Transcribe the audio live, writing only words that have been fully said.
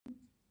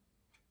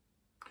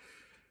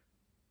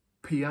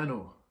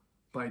Piano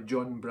by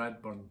John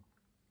Bradburne.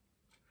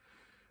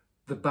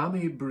 The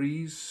balmy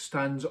breeze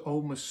stands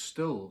almost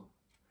still.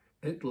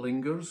 It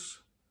lingers,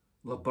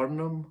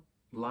 laburnum,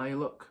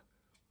 lilac,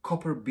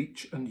 copper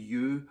beech and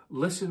yew.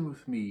 Listen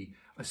with me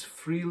as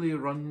freely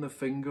run the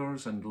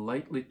fingers and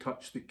lightly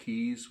touch the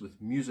keys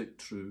with music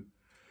true.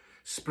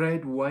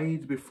 Spread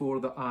wide before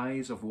the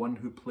eyes of one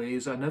who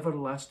plays an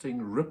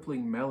everlasting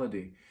rippling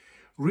melody,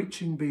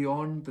 reaching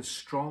beyond the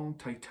strong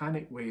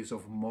titanic ways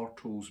of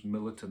mortals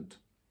militant.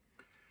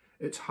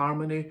 Its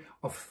harmony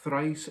of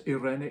thrice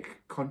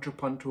Irenic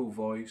contrapuntal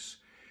voice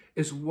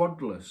is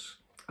wordless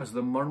as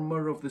the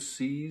murmur of the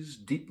seas,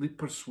 deeply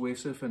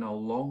persuasive in a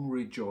long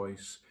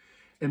rejoice,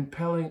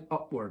 impelling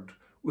upward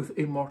with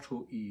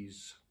immortal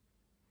ease.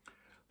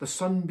 The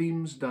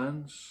sunbeams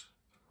dance,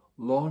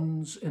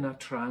 lawns in a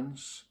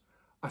trance,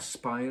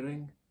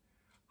 aspiring,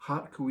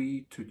 hark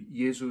we to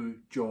Jesu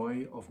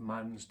joy of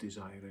man's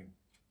desiring.